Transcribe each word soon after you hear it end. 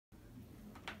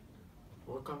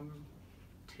Welcome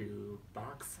to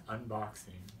box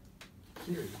unboxing.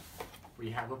 Here we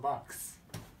have a box.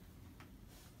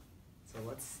 So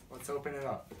let's open it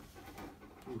up.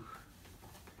 Ooh.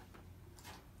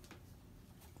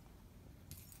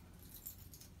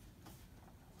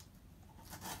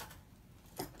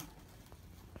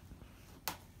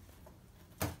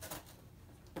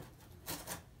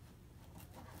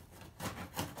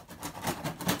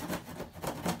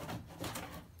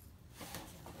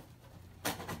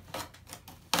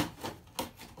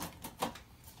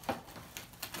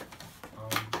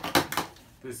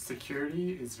 The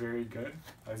security is very good.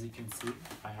 As you can see,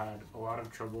 I had a lot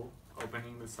of trouble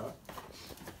opening this up,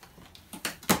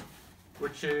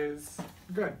 which is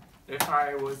good. If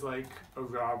I was like a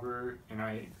robber and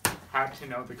I had to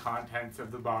know the contents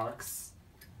of the box,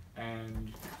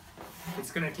 and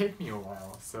it's gonna take me a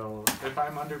while, so if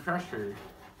I'm under pressure,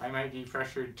 I might be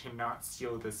pressured to not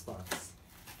steal this box.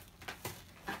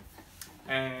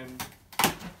 And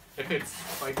if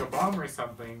it's like a bomb or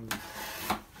something,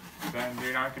 then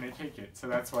they're not going to take it. So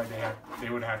that's why they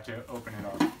would have to open it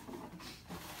up.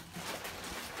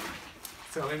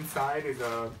 So inside is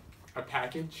a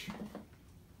package.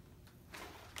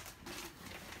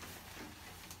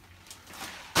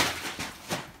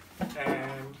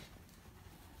 And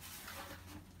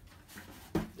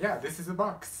yeah, this is a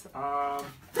box.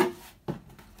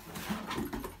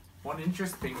 One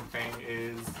interesting thing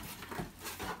is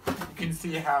you can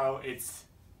see how it's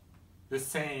the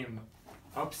same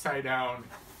upside down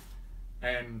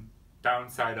and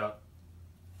downside up.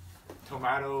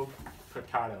 Tomato,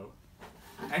 potato.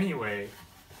 Anyway,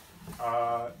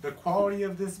 the quality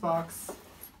of this box,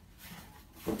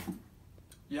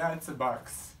 yeah, it's a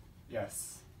box,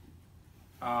 yes.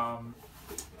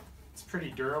 It's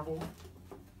pretty durable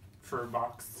for a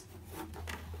box.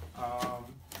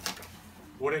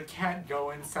 Would a cat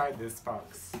go inside this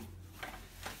box?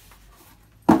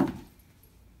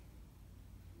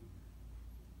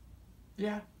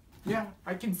 Yeah,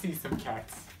 I can see some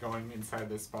cats going inside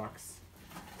this box.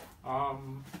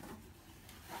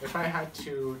 If I had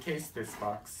to taste this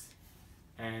box,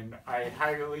 and I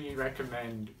highly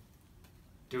recommend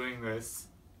doing this.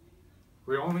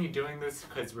 We're only doing this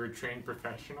because we're trained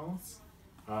professionals.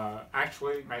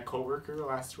 Actually, my coworker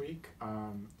last week,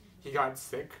 he got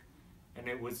sick, and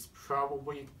it was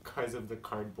probably because of the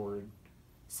cardboard.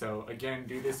 So again,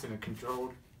 do this in a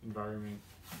controlled environment.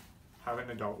 Have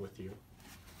an adult with you.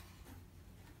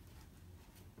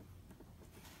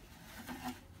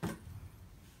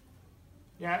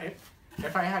 Yeah,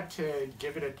 if I had to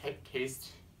give it a taste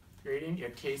rating,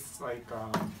 it tastes like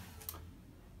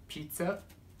pizza,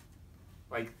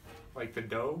 like the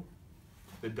dough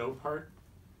part.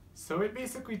 So it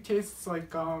basically tastes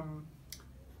like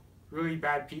really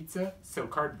bad pizza, so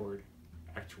cardboard,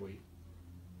 actually.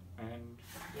 And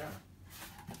yeah,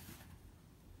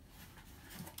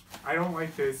 I don't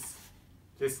like this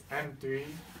M3.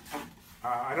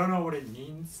 I don't know what it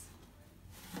means.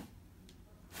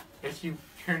 If you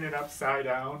turn it upside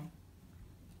down,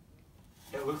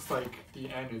 it looks like the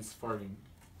N is farting.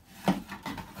 And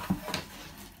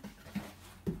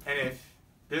if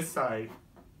this side,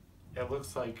 it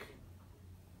looks like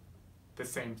the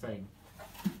same thing.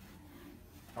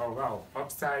 Oh wow,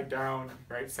 upside down,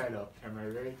 right side up, am I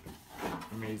right?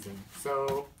 Amazing.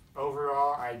 So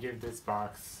overall, I give this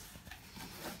box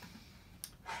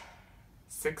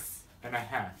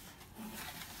 6.5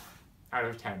 out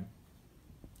of 10.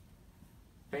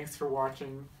 Thanks for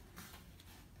watching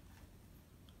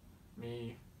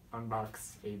me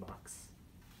unbox a box.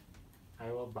 I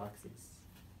love boxes.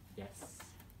 Yes.